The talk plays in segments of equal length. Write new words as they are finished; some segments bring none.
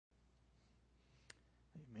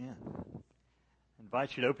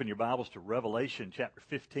invite you to open your Bibles to Revelation chapter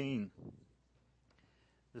 15.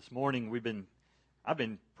 This morning I've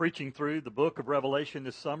been preaching through the book of Revelation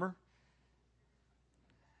this summer.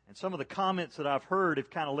 And some of the comments that I've heard have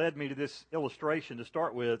kind of led me to this illustration to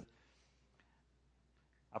start with.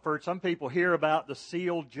 I've heard some people hear about the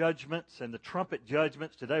sealed judgments and the trumpet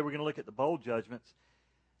judgments. Today we're going to look at the bowl judgments.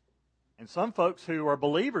 And some folks who are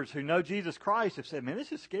believers who know Jesus Christ have said, man,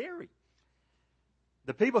 this is scary.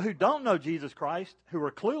 The people who don't know Jesus Christ, who are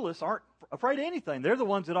clueless, aren't afraid of anything. They're the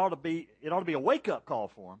ones that it ought to be a wake-up call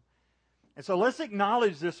for them. And so let's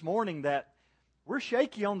acknowledge this morning that we're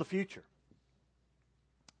shaky on the future.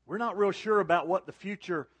 We're not real sure about what the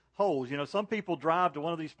future holds. You know, some people drive to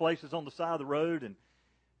one of these places on the side of the road and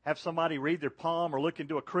have somebody read their palm or look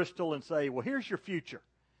into a crystal and say, well, here's your future.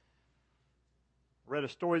 I read a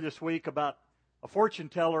story this week about a fortune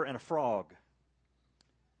teller and a frog.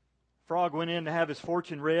 Frog went in to have his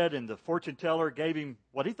fortune read, and the fortune teller gave him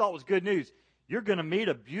what he thought was good news. You're going to meet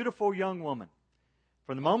a beautiful young woman.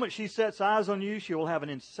 From the moment she sets eyes on you, she will have an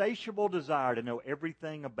insatiable desire to know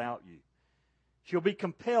everything about you. She'll be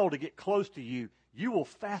compelled to get close to you. You will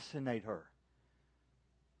fascinate her.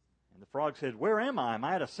 And the frog said, where am I? Am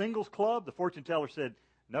I at a singles club? The fortune teller said,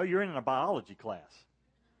 no, you're in a biology class.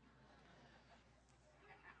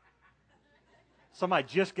 Somebody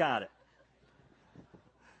just got it.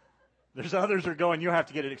 There's others who are going, you'll have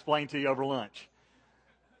to get it explained to you over lunch.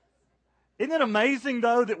 Isn't it amazing,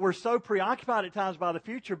 though, that we're so preoccupied at times by the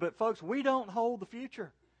future, but folks, we don't hold the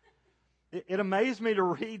future. It amazed me to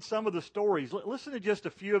read some of the stories. Listen to just a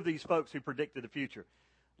few of these folks who predicted the future.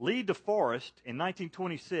 Lee DeForest, in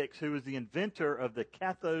 1926, who was the inventor of the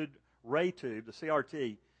cathode ray tube, the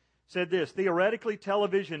CRT, said this, theoretically,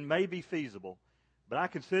 television may be feasible, but I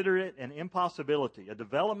consider it an impossibility, a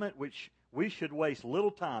development which we should waste little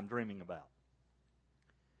time dreaming about.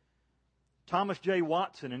 Thomas J.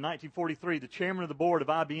 Watson, in 1943, the chairman of the board of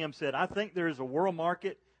IBM, said, I think there is a world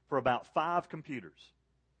market for about 5 computers.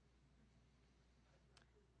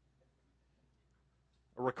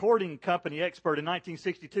 A recording company expert in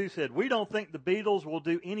 1962 said, we don't think the Beatles will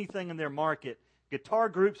do anything in their market. Guitar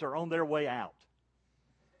groups are on their way out.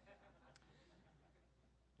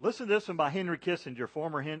 Listen to this one by Henry Kissinger,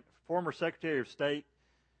 former Secretary of State,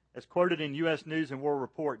 as quoted in U.S. News and World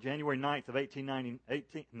Report, January 9th of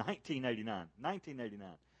 1989.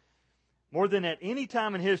 More than at any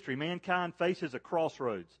time in history, mankind faces a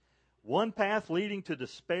crossroads. One path leading to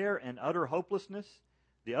despair and utter hopelessness,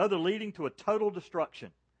 the other leading to a total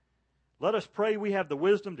destruction. Let us pray we have the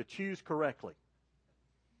wisdom to choose correctly.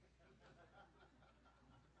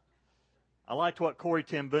 I liked what Corrie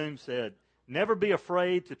ten Boom said. Never be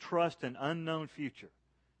afraid to trust an unknown future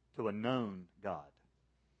to a known God.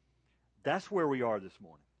 That's where we are this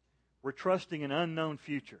morning. We're trusting an unknown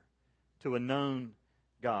future to a known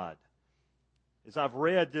God. As I've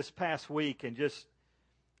read this past week and just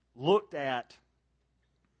looked at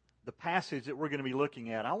the passage that we're going to be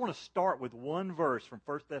looking at, I want to start with one verse from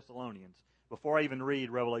 1 Thessalonians before I even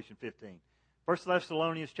read Revelation 15. 1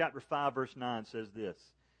 Thessalonians chapter 5, verse 9 says this,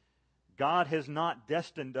 God has not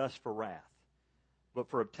destined us for wrath,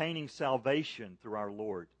 but for obtaining salvation through our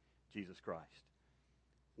Lord Jesus Christ.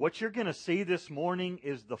 What you're going to see this morning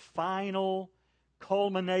is the final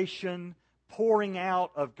culmination, pouring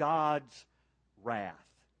out of God's wrath.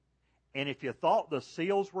 And if you thought the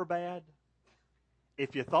seals were bad,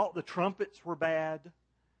 if you thought the trumpets were bad,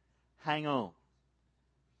 hang on.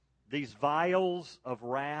 These vials of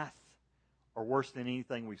wrath are worse than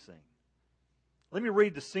anything we've seen. Let me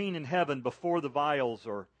read the scene in heaven before the vials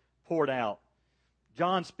are poured out.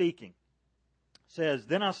 John speaking says,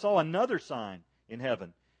 Then I saw another sign in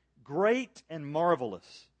heaven, great and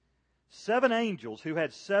marvelous, 7 angels who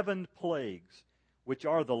had 7 plagues, which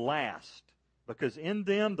are the last, because in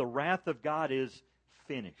them the wrath of God is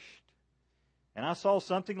finished. And I saw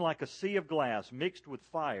something like a sea of glass mixed with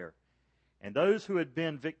fire, and those who had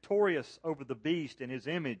been victorious over the beast and his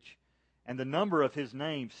image and the number of his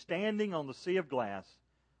name, standing on the sea of glass,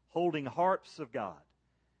 holding harps of God.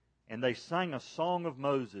 And they sang a song of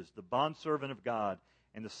Moses, the bondservant of God,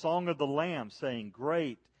 and the song of the Lamb, saying,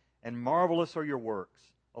 Great and marvelous are your works,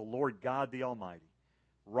 O Lord God the Almighty.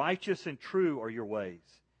 Righteous and true are your ways,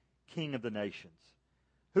 King of the nations.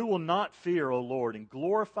 Who will not fear, O Lord, and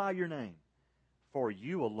glorify your name? For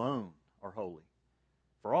you alone are holy.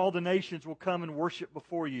 For all the nations will come and worship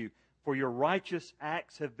before you, for your righteous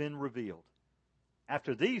acts have been revealed.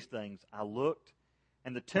 After these things I looked,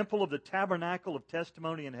 and the temple of the tabernacle of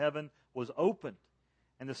testimony in heaven was opened,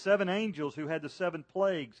 and the 7 angels who had the 7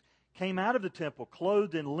 plagues came out of the temple,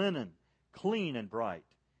 clothed in linen, clean and bright,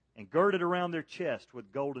 and girded around their chest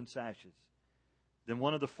with golden sashes. Then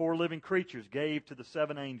one of the four living creatures gave to the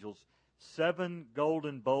seven angels 7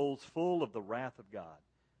 golden bowls full of the wrath of God,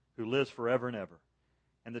 who lives forever and ever.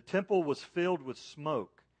 And the temple was filled with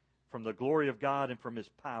smoke from the glory of God and from His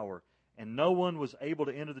power, and no one was able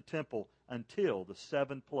to enter the temple until the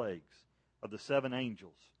 7 plagues of the 7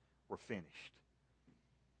 angels were finished.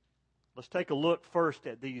 Let's take a look first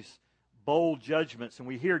at these bowl judgments, and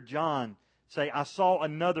we hear John say, I saw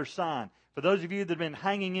another sign. For those of you that have been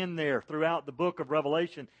hanging in there throughout the book of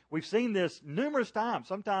Revelation, we've seen this numerous times,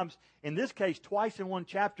 sometimes in this case twice in one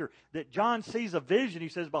chapter, that John sees a vision. He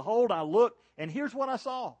says, behold, I looked, and here's what I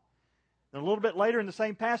saw. And a little bit later in the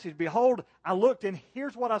same passage, behold, I looked, and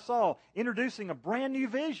here's what I saw, introducing a brand new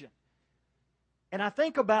vision. And I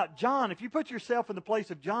think about John. If you put yourself in the place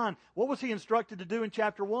of John, what was he instructed to do in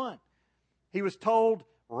chapter 1? He was told,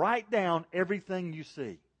 write down everything you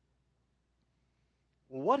see.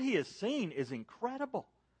 Well, what he has seen is incredible.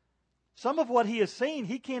 Some of what he has seen,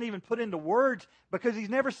 he can't even put into words because he's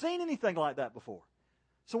never seen anything like that before.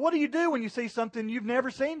 So what do you do when you see something you've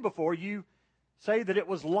never seen before? You say that it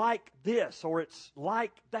was like this or it's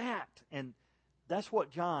like that. And that's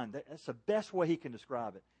what John, that's the best way he can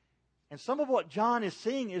describe it. And some of what John is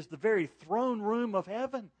seeing is the very throne room of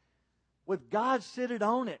heaven with God seated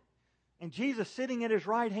on it and Jesus sitting at His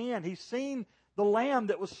right hand. He's seen the Lamb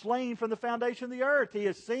that was slain from the foundation of the earth. He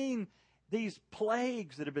has seen these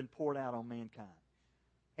plagues that have been poured out on mankind.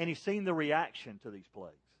 And He's seen the reaction to these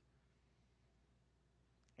plagues.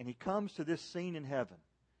 And He comes to this scene in heaven.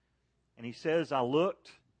 And He says, I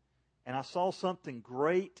looked and I saw something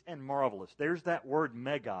great and marvelous. There's that word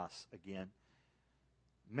megas again.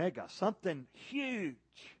 Mega, something huge.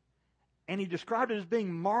 And He described it as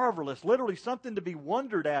being marvelous, literally something to be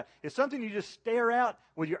wondered at. It's something you just stare at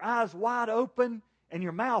with your eyes wide open and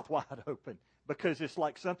your mouth wide open because it's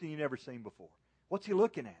like something you've never seen before. What's He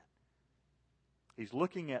looking at? He's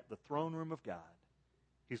looking at the throne room of God.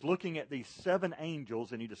 He's looking at these 7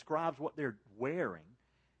 angels, and He describes what they're wearing.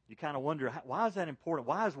 You kind of wonder, why is that important?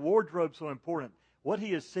 Why is wardrobe so important? What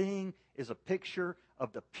he is seeing is a picture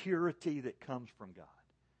of the purity that comes from God.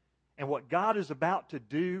 And what God is about to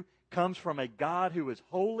do comes from a God who is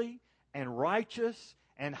holy and righteous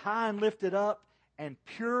and high and lifted up and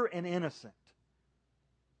pure and innocent.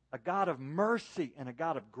 A God of mercy and a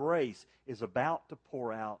God of grace is about to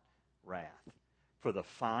pour out wrath for the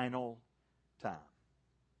final time.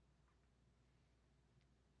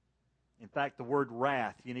 In fact, the word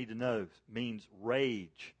wrath, you need to know, means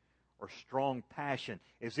rage or strong passion,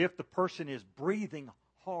 as if the person is breathing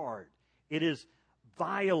hard. It is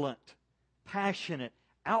violent, passionate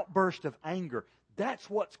outburst of anger. That's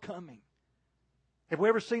what's coming. Have we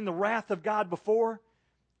ever seen the wrath of God before?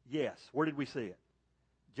 Yes. Where did we see it?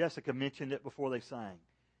 Jessica mentioned it before they sang.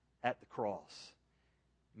 At the cross.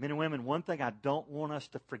 Men and women, one thing I don't want us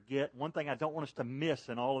to forget, one thing I don't want us to miss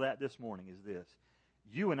in all of that this morning is this.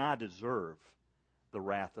 You and I deserve the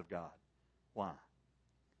wrath of God. Why?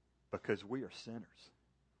 Because we are sinners.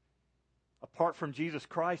 Apart from Jesus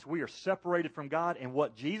Christ, we are separated from God, and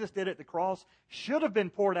what Jesus did at the cross should have been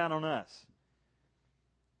poured out on us.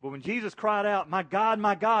 But when Jesus cried out, my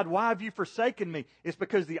God, why have you forsaken me? It's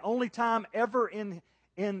because the only time ever in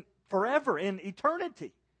forever, in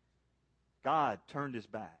eternity, God turned His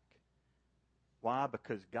back. Why?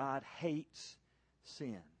 Because God hates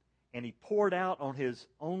sin. And He poured out on His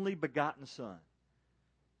only begotten Son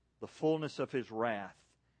the fullness of His wrath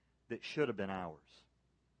that should have been ours.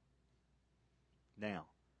 Now,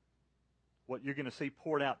 what you're going to see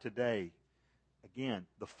poured out today, again,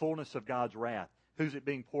 the fullness of God's wrath. Who's it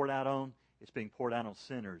being poured out on? It's being poured out on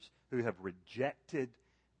sinners who have rejected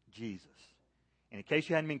Jesus. And in case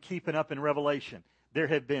you hadn't been keeping up in Revelation, there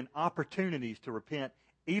have been opportunities to repent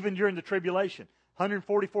even during the tribulation.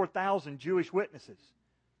 144,000 Jewish witnesses.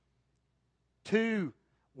 2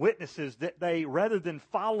 witnesses that they, rather than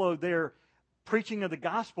follow their preaching of the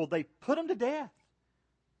gospel, they put them to death.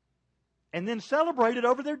 And then celebrated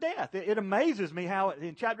over their death. It amazes me how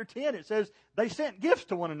in chapter 10 it says they sent gifts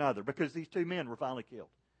to one another because these 2 men were finally killed.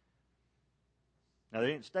 Now they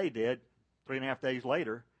didn't stay dead. 3.5 days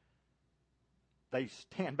later, they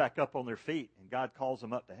stand back up on their feet and God calls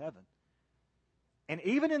them up to heaven. And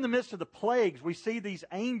even in the midst of the plagues, we see these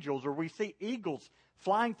angels or we see eagles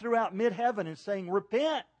flying throughout mid-heaven and saying,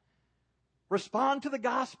 repent, respond to the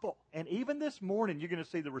gospel. And even this morning, you're going to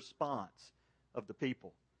see the response of the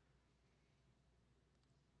people.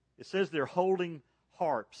 It says they're holding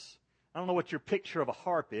harps. I don't know what your picture of a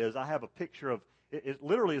harp is. I have a picture of, it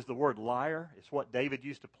literally is the word lyre. It's what David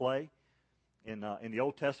used to play in the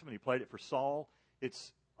Old Testament. He played it for Saul.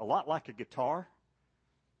 It's a lot like a guitar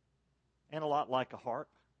and a lot like a harp.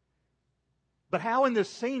 But how in this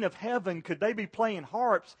scene of heaven could they be playing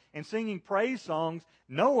harps and singing praise songs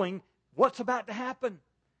knowing what's about to happen?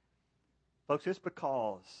 Folks, it's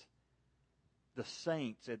because the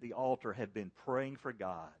saints at the altar have been praying for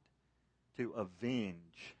God to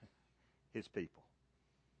avenge His people.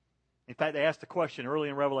 In fact, they asked the question early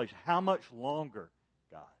in Revelation, how much longer,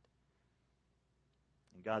 God?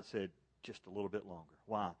 And God said, just a little bit longer.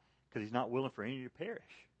 Why? Because He's not willing for any to perish.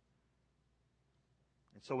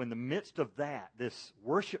 And so in the midst of that, this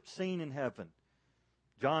worship scene in heaven,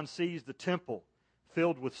 John sees the temple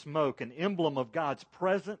filled with smoke, an emblem of God's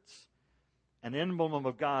presence, an emblem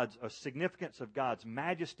of God's significance of God's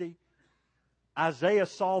majesty. Isaiah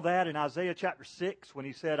saw that in Isaiah chapter 6 when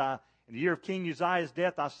he said, in the year of King Uzziah's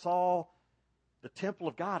death, I saw the temple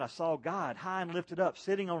of God. I saw God high and lifted up,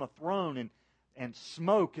 sitting on a throne, and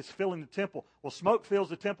smoke is filling the temple. Well, smoke fills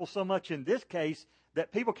the temple so much in this case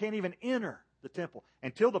that people can't even enter the temple.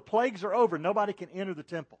 Until the plagues are over, nobody can enter the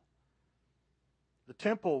temple. The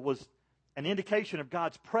temple was an indication of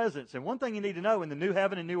God's presence. And one thing you need to know, in the new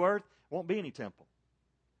heaven and new earth, won't be any temple.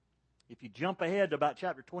 If you jump ahead to about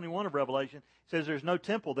chapter 21 of Revelation, it says there's no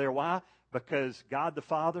temple there. Why? Because God the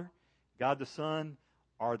Father, God the Son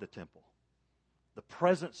are the temple. The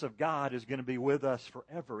presence of God is going to be with us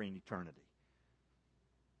forever in eternity.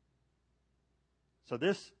 So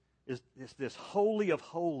this is this holy of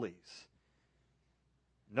holies.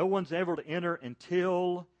 No one's ever to enter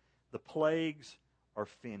until the plagues are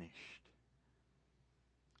finished.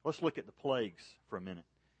 Let's look at the plagues for a minute.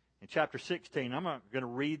 In chapter 16, I'm not going to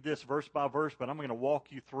read this verse by verse, but I'm going to walk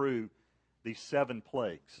you through these 7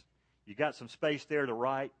 plagues. You got some space there to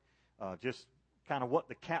write just kind of what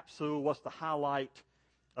the capsule, what's the highlight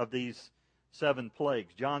of these 7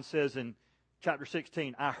 plagues. John says in chapter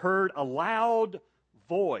 16, I heard a loud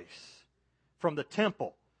voice from the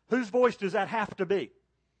temple. Whose voice does that have to be?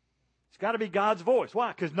 It's got to be God's voice.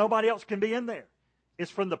 Why? Because nobody else can be in there.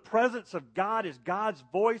 It's from the presence of God, is God's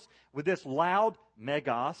voice with this loud,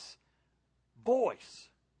 megas, voice.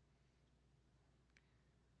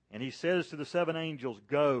 And He says to the 7 angels,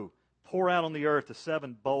 go, pour out on the earth the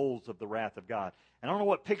 7 bowls of the wrath of God. And I don't know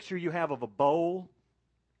what picture you have of a bowl,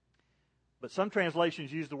 but some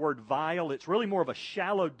translations use the word vial. It's really more of a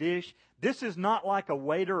shallow dish. This is not like a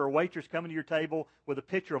waiter or waitress coming to your table with a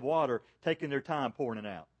pitcher of water, taking their time pouring it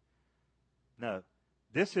out. No.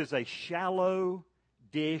 This is a shallow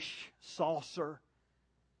dish, saucer,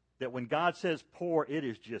 that when God says pour, it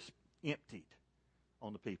is just emptied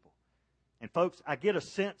on the people. And folks, I get a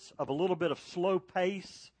sense of a little bit of slow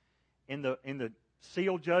pace in the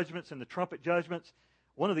seal judgments and the trumpet judgments.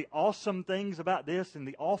 One of the awesome things about this and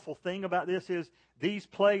the awful thing about this is these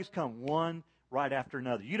plagues come one right after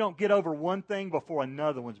another. You don't get over one thing before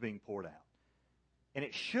another one's being poured out. And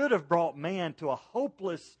it should have brought man to a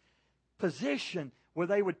hopeless position where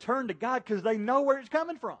they would turn to God because they know where it's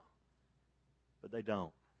coming from. But they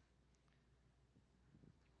don't.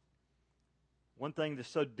 One thing that's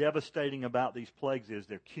so devastating about these plagues is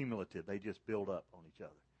they're cumulative. They just build up on each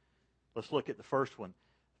other. Let's look at the first one.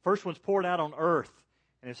 First one's poured out on earth.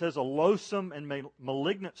 And it says, a loathsome and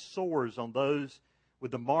malignant sores on those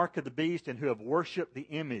with the mark of the beast and who have worshipped the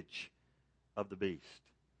image of the beast.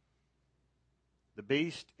 The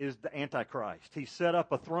beast is the Antichrist. He set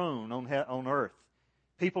up a throne on earth.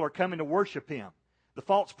 People are coming to worship him. The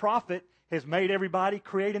false prophet has made everybody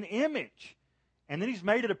create an image. And then he's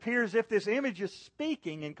made it appear as if this image is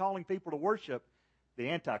speaking and calling people to worship the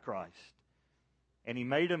Antichrist. And he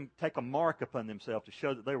made them take a mark upon themselves to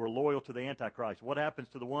show that they were loyal to the Antichrist. What happens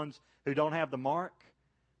to the ones who don't have the mark?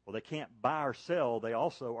 Well, they can't buy or sell. They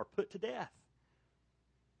also are put to death.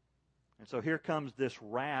 And so here comes this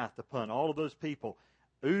wrath upon all of those people,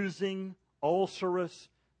 oozing ulcerous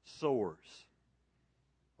sores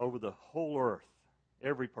over the whole earth,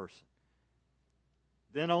 every person.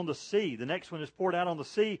 Then on the sea, the next one is poured out on the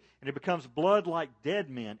sea, and it becomes blood like dead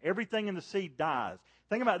men. Everything in the sea dies.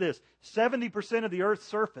 Think about this. 70% of the earth's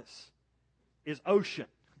surface is ocean.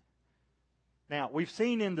 Now, we've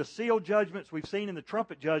seen in the seal judgments, we've seen in the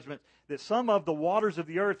trumpet judgments, that some of the waters of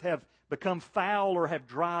the earth have become foul or have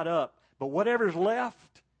dried up. But whatever's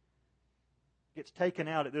left gets taken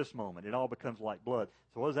out at this moment. It all becomes like blood.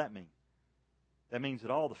 So what does that mean? That means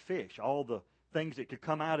that all the fish, all the things that could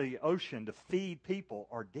come out of the ocean to feed people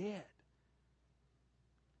are dead.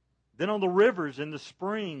 Then on the rivers and the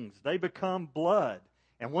springs, they become blood.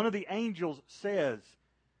 And one of the angels says,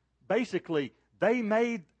 basically,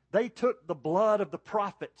 they took the blood of the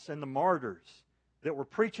prophets and the martyrs that were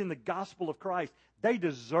preaching the gospel of Christ. They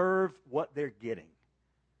deserve what they're getting.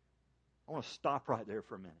 I want to stop right there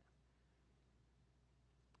for a minute.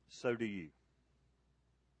 So do you.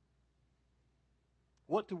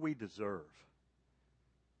 what do we deserve?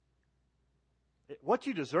 What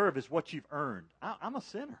you deserve is what you've earned. I'm a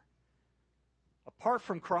sinner. Apart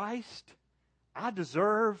from Christ, I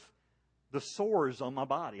deserve the sores on my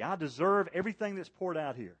body. I deserve everything that's poured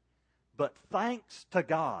out here. But thanks to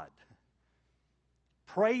God,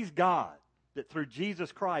 praise God that through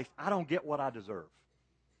Jesus Christ, I don't get what I deserve.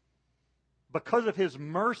 Because of His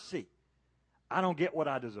mercy, I don't get what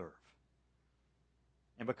I deserve.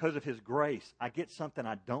 And because of His grace, I get something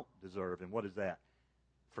I don't deserve. And what is that?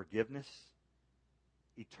 Forgiveness,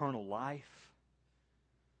 eternal life.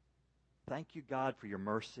 Thank you, God, for your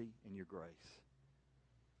mercy and your grace.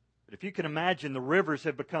 But if you can imagine, the rivers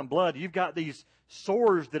have become blood. You've got these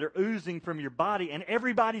sores that are oozing from your body, and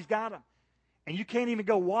everybody's got them. And you can't even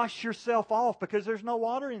go wash yourself off because there's no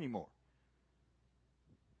water anymore.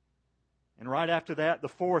 And right after that, the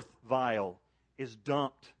fourth vial is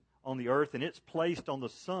dumped on the earth, and it's placed on the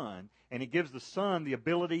sun, and it gives the sun the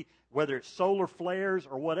ability, whether it's solar flares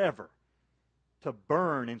or whatever, to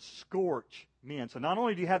burn and scorch men. So not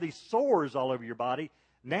only do you have these sores all over your body,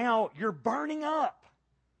 now you're burning up.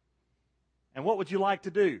 And what would you like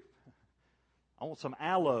to do? I want some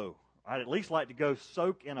aloe. I'd at least like to go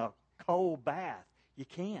soak in a cold bath. You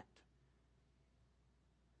can't.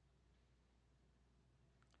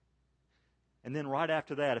 And then right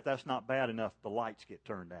after that, if that's not bad enough, the lights get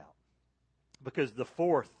turned out. Because the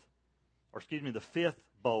fifth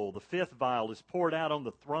bowl, the fifth vial is poured out on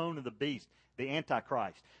the throne of the beast, the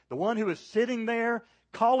Antichrist. The one who is sitting there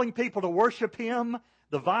calling people to worship him,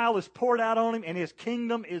 the vial is poured out on him and his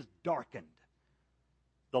kingdom is darkened.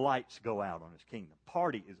 The lights go out on his kingdom.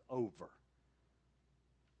 Party is over.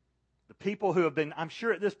 The people who have been, I'm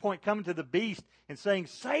sure at this point, coming to the beast and saying,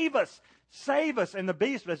 save us, save us. And the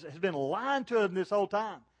beast has been lying to them this whole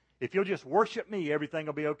time. If you'll just worship me, everything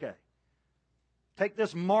will be okay. Take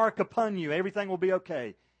this mark upon you, everything will be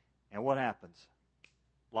okay. And what happens?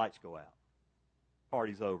 Lights go out.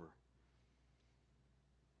 Party's over.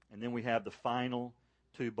 And then we have the final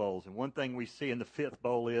two bowls. And one thing we see in the fifth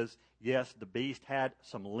bowl is, yes, the beast had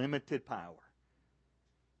some limited power,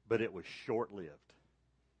 but it was short-lived.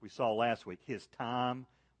 We saw last week, his time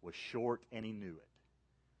was short and he knew it.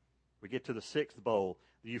 We get to the sixth bowl.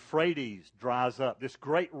 The Euphrates dries up. This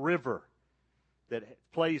great river that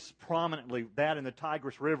plays prominently, that and the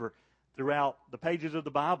Tigris River, throughout the pages of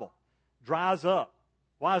the Bible, dries up.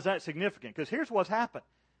 Why is that significant? Because here's what's happened.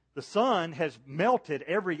 The sun has melted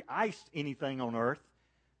every ice anything on earth.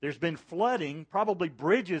 There's been flooding. Probably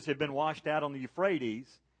bridges have been washed out on the Euphrates.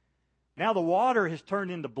 Now the water has turned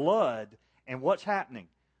into blood. And what's happening?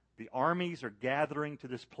 The armies are gathering to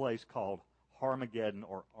this place called Harmageddon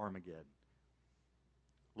or Armageddon.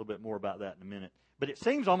 A little bit more about that in a minute. But it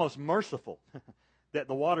seems almost merciful that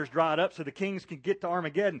the water's dried up so the kings can get to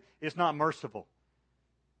Armageddon. It's not merciful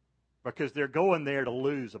because they're going there to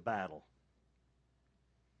lose a battle.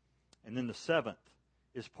 And then the seventh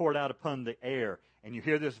is poured out upon the air. And you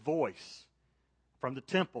hear this voice from the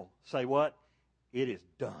temple say what? It is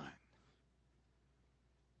done.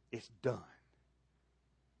 It's done.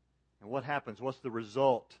 And what happens? What's the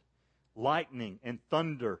result? Lightning and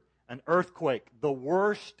thunder, an earthquake, the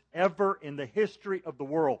worst ever in the history of the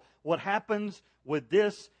world. What happens with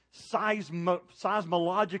this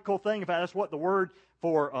seismological thing? In fact, that's what the word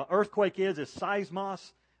for earthquake is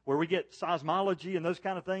seismos, where we get seismology and those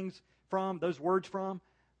kind of things from, those words from.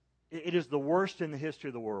 It is the worst in the history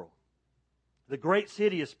of the world. The great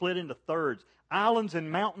city is split into thirds. Islands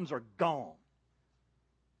and mountains are gone.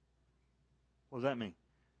 What does that mean?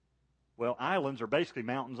 Well, islands are basically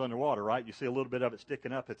mountains underwater, right? You see a little bit of it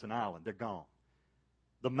sticking up, it's an island. They're gone.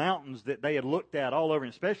 The mountains that they had looked at all over,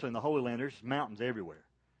 especially in the Holy Land, there's mountains everywhere.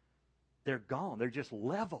 They're gone. They're just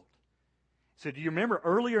leveled. So do you remember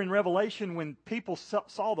earlier in Revelation when people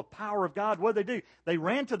saw the power of God, what did they do? They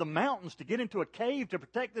ran to the mountains to get into a cave to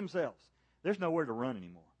protect themselves. There's nowhere to run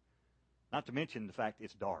anymore. Not to mention the fact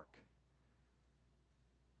it's dark.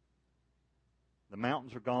 The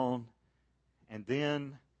mountains are gone. And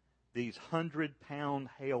then these 100-pound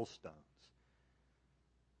hailstones.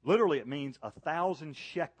 Literally, it means 1,000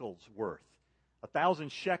 shekels worth.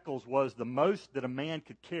 1,000 shekels was the most that a man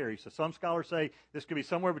could carry. So some scholars say this could be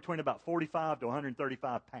somewhere between about 45 to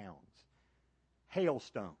 135 pounds.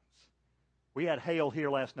 Hailstones. We had hail here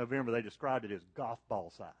last November. They described it as golf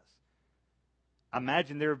ball size. I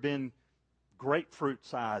imagine there have been grapefruit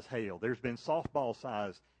size hail. There's been softball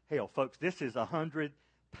size hail. Folks, this is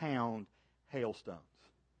 100-pound hailstones.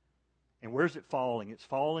 And where's it falling? It's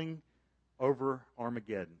falling over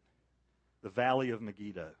Armageddon, the valley of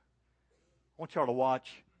Megiddo. I want y'all to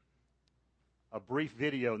watch a brief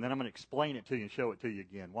video, and then I'm going to explain it to you and show it to you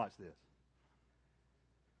again. Watch this.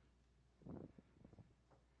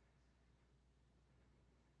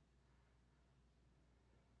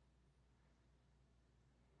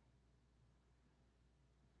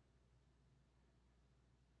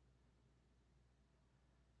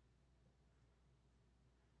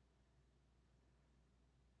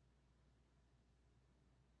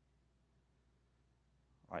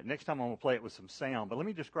 All right, next time I'm going to play it with some sound, but let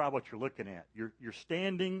me describe what you're looking at. You're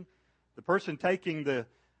standing, the person taking the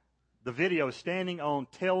video is standing on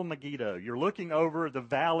Tel Megiddo. You're looking over the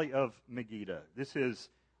valley of Megiddo. This is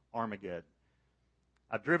Armageddon.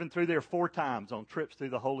 I've driven through there 4 times on trips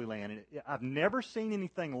through the Holy Land, and I've never seen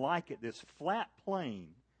anything like it, this flat plain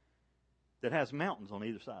that has mountains on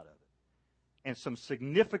either side of it. And some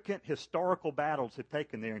significant historical battles have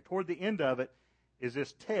taken there, and toward the end of it is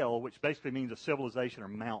this Tel, which basically means a civilization or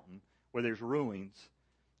mountain, where there's ruins,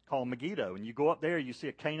 called Megiddo. And you go up there, you see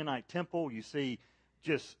a Canaanite temple, you see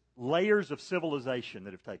just layers of civilization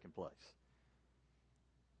that have taken place.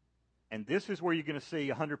 And this is where you're going to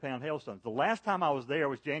see 100-pound hailstones. The last time I was there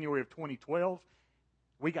was January of 2012.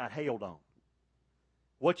 We got hailed on.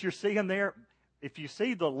 What you're seeing there, if you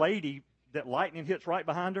see the lady that lightning hits right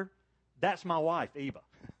behind her, that's my wife, Eva.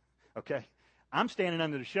 Okay? I'm standing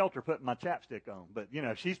under the shelter putting my chapstick on. But,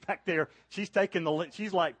 she's back there. She's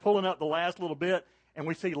like pulling up the last little bit, and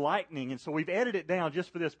we see lightning. And so we've edited it down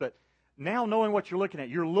just for this. But now knowing what you're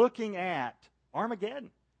looking at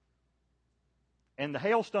Armageddon. And the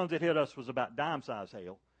hailstones that hit us was about dime-sized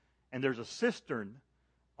hail. And there's a cistern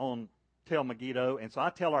on Tel Megiddo. And so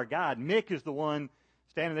I tell our guide, Mick is the one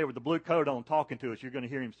standing there with the blue coat on talking to us. You're going to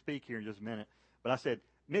hear him speak here in just a minute. But I said,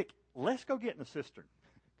 Mick, let's go get in the cistern.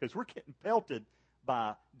 Because we're getting pelted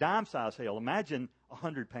by dime-sized hail. Imagine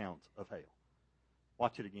 100 pounds of hail.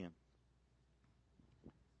 Watch it again.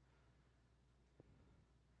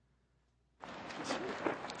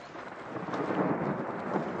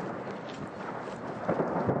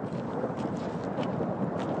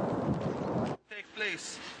 Take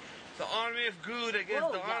place. The army of good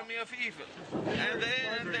against the army of evil. And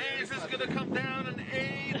then the angels going to come down and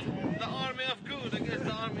aid the army of good against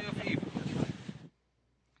the army of evil.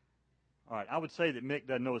 All right, I would say that Mick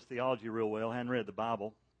doesn't know his theology real well, hadn't read the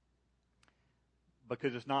Bible,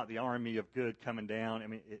 because it's not the army of good coming down. I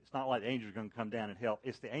mean, it's not like the angels are going to come down and help.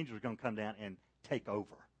 It's the angels are going to come down and take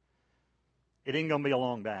over. It ain't going to be a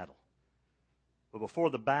long battle. But before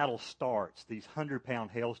the battle starts, these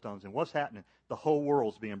 100-pound hailstones, and what's happening? The whole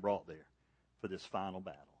world's being brought there for this final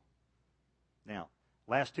battle. Now,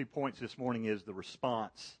 last 2 points this morning is the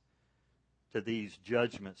response to these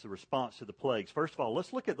judgments, the response to the plagues. First of all,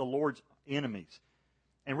 let's look at the Lord's enemies.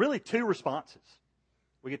 And really 2 responses.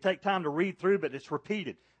 We could take time to read through, but it's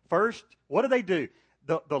repeated. First, what do?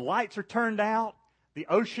 The lights are turned out. The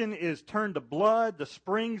ocean is turned to blood. The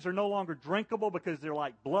springs are no longer drinkable because they're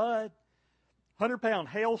like blood. 100-pound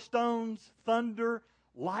hailstones, thunder,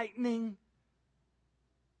 lightning.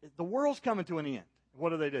 The world's coming to an end. What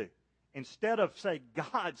do? Instead of say,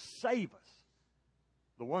 God, save us,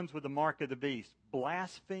 the ones with the mark of the beast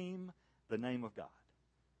blaspheme the name of God.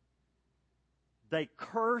 They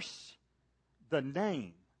curse the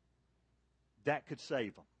name that could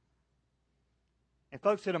save them. And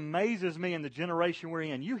folks, it amazes me in the generation we're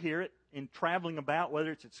in. You hear it in traveling about,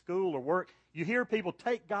 whether it's at school or work. You hear people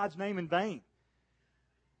take God's name in vain.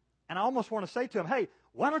 And I almost want to say to them, hey,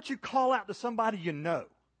 why don't you call out to somebody you know?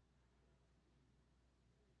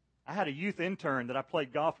 I had a youth intern that I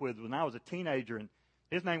played golf with when I was a teenager, and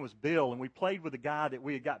his name was Bill, and we played with a guy that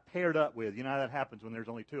we had got paired up with. You know how that happens when there's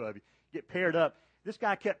only 2 of you. Get paired up. This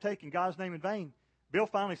guy kept taking God's name in vain. Bill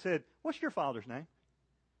finally said, what's your father's name?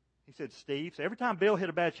 He said, Steve. So every time Bill hit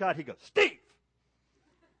a bad shot, he'd go, Steve!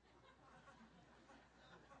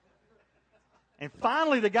 And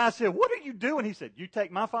finally the guy said, what are you doing? He said, you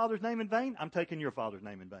take my father's name in vain? I'm taking your father's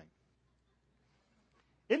name in vain.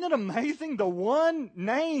 Isn't it amazing? The one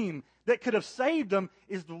name that could have saved them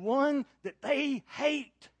is the one that they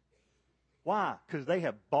hate. Why? Because they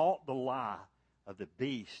have bought the lie of the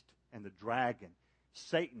beast and the dragon,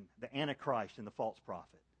 Satan, the Antichrist, and the false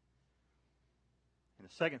prophet. And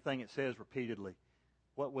the second thing it says repeatedly,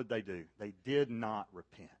 what would they do? They did not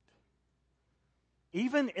repent.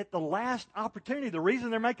 Even at the last opportunity, the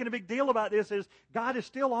reason they're making a big deal about this is God is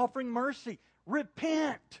still offering mercy.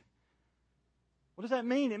 Repent. What does that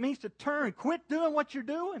mean? It means to turn. Quit doing what you're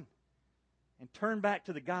doing. And turn back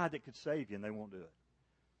to the God that could save you, and they won't do it.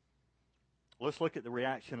 Let's look at the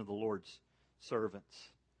reaction of the Lord's servants.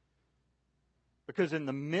 Because in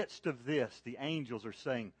the midst of this, the angels are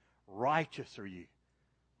saying, righteous are you.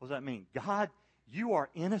 What does that mean? God, you are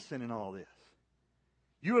innocent in all this.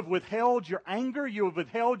 You have withheld your anger. You have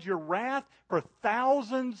withheld your wrath for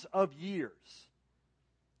thousands of years.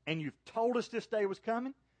 And you've told us this day was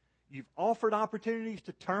coming. You've offered opportunities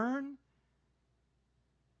to turn.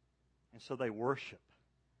 And so they worship.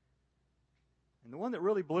 And the one that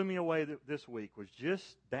really blew me away this week was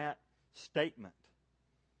just that statement.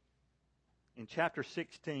 In chapter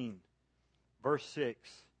 16, verse 6,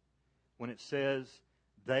 when it says,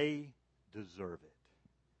 They deserve it.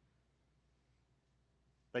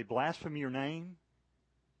 They blaspheme your name.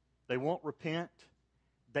 They won't repent.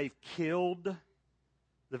 They've killed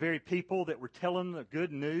the very people that were telling the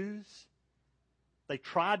good news. They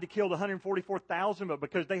tried to kill the 144,000, but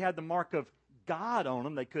because they had the mark of God on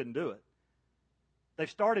them, they couldn't do it. They've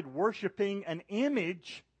started worshiping an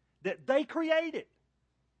image that they created.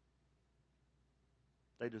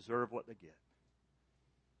 They deserve what they get.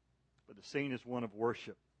 But the scene is one of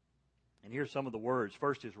worship. And here's some of the words.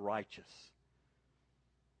 First is righteous,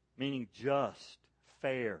 meaning just,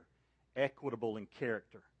 fair, equitable in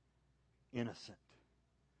character, innocent.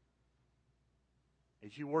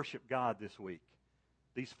 As you worship God this week,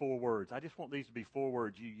 these 4 words, I just want these to be 4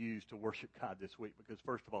 words you use to worship God this week, because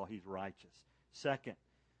first of all, He's righteous. Second,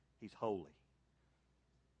 He's holy.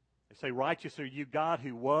 They say, righteous are you, God,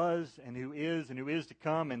 who was and who is to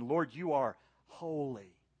come, and Lord, you are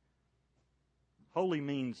holy. Holy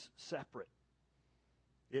means separate.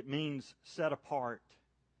 It means set apart.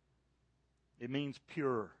 It means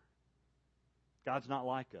pure. God's not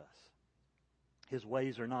like us. His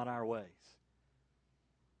ways are not our ways.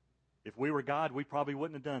 If we were God, we probably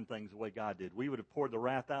wouldn't have done things the way God did. We would have poured the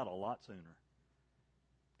wrath out a lot sooner.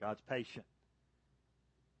 God's patient.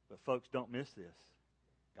 But folks, don't miss this.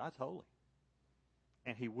 God's holy.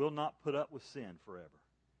 And He will not put up with sin forever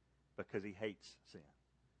because He hates sin.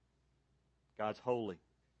 God's holy.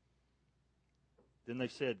 Then they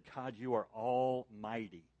said, God, you are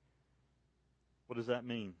almighty. What does that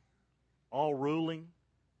mean? All ruling,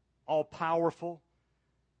 all powerful.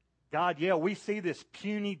 God, yeah, we see this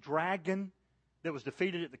puny dragon that was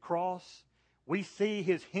defeated at the cross. We see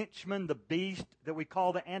his henchman, the beast that we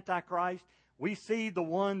call the Antichrist. We see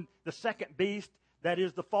the second beast that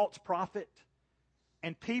is the false prophet.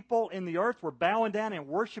 And people in the earth were bowing down and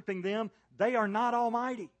worshiping them. They are not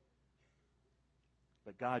almighty.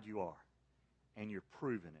 But God, you are. And you're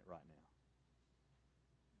proving it right now.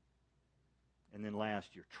 And then last,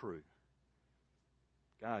 you're true.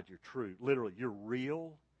 God, you're true. Literally, you're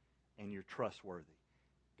real and you're trustworthy.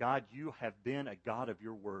 God, you have been a God of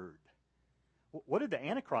your word. What did the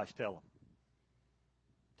Antichrist tell him?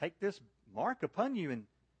 Take this mark upon you and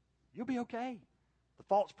you'll be okay. The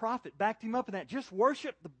false prophet backed him up in that. Just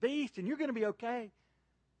worship the beast and you're going to be okay.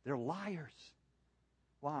 They're liars.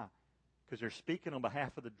 Why? Because they're speaking on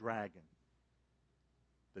behalf of the dragon,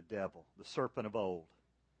 the devil, the serpent of old.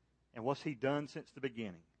 And what's he done since the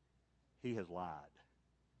beginning? He has lied.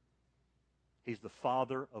 He's the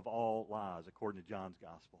father of all lies, according to John's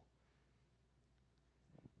gospel.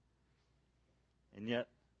 And yet,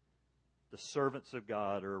 the servants of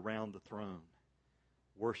God are around the throne,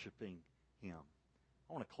 worshiping Him.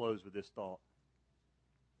 I want to close with this thought.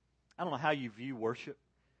 I don't know how you view worship.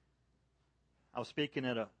 I was speaking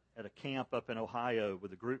at a camp up in Ohio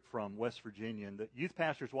with a group from West Virginia, and the youth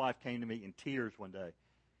pastor's wife came to me in tears one day.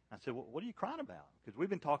 I said, well, what are you crying about? Because we've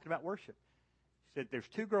been talking about worship. She said, there's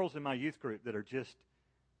 2 girls in my youth group that are just,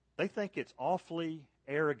 they think it's awfully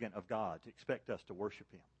arrogant of God to expect us to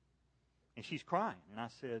worship Him. And she's crying. And I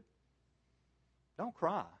said, don't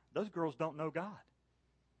cry. Those girls don't know God.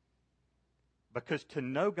 Because to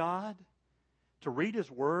know God, to read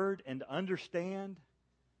His Word and to understand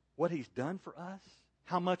what He's done for us,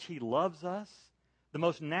 how much He loves us, the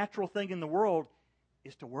most natural thing in the world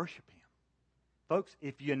is to worship Him. Folks,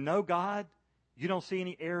 if you know God, you don't see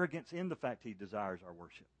any arrogance in the fact He desires our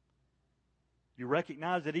worship. You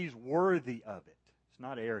recognize that He's worthy of it. It's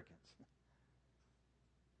not arrogance.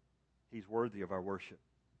 He's worthy of our worship.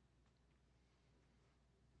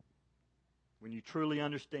 When you truly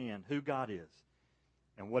understand who God is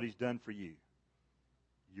and what He's done for you,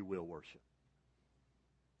 you will worship.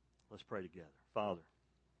 Let's pray together. Father,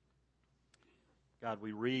 God,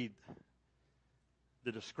 we read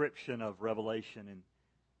the description of Revelation, and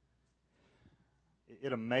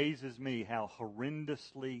it amazes me how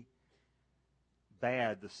horrendously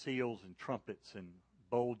bad the seals and trumpets and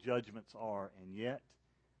bold judgments are, and yet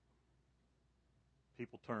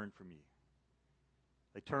people turn from you.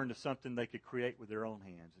 They turn to something they could create with their own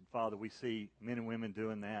hands. And Father, we see men and women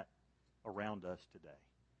doing that around us today.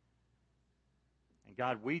 And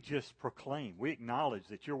God, we just proclaim, we acknowledge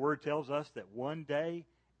that your word tells us that one day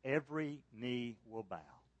every knee will bow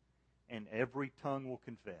and every tongue will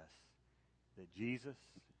confess that Jesus,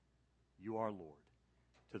 you are Lord,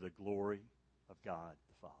 to the glory of God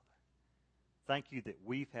the Father. Thank you that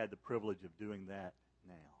we've had the privilege of doing that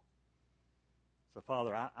now. So,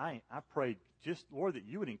 Father, I pray just, Lord, that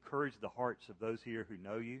you would encourage the hearts of those here who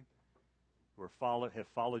know you, who have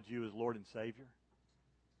followed you as Lord and Savior.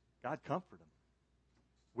 God, comfort them.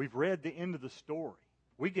 We've read the end of the story.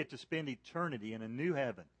 We get to spend eternity in a new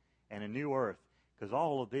heaven and a new earth because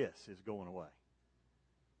all of this is going away.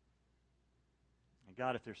 And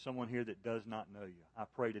God, if there's someone here that does not know you, I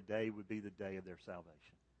pray today would be the day of their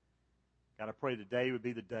salvation. God, I pray today would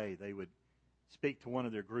be the day they would speak to one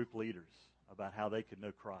of their group leaders about how they could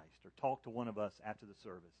know Christ, or talk to one of us after the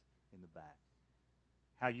service in the back.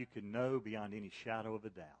 How you can know beyond any shadow of a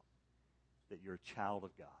doubt that you're a child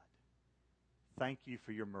of God. Thank you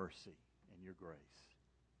for your mercy and your grace.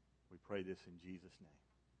 We pray this in Jesus' name.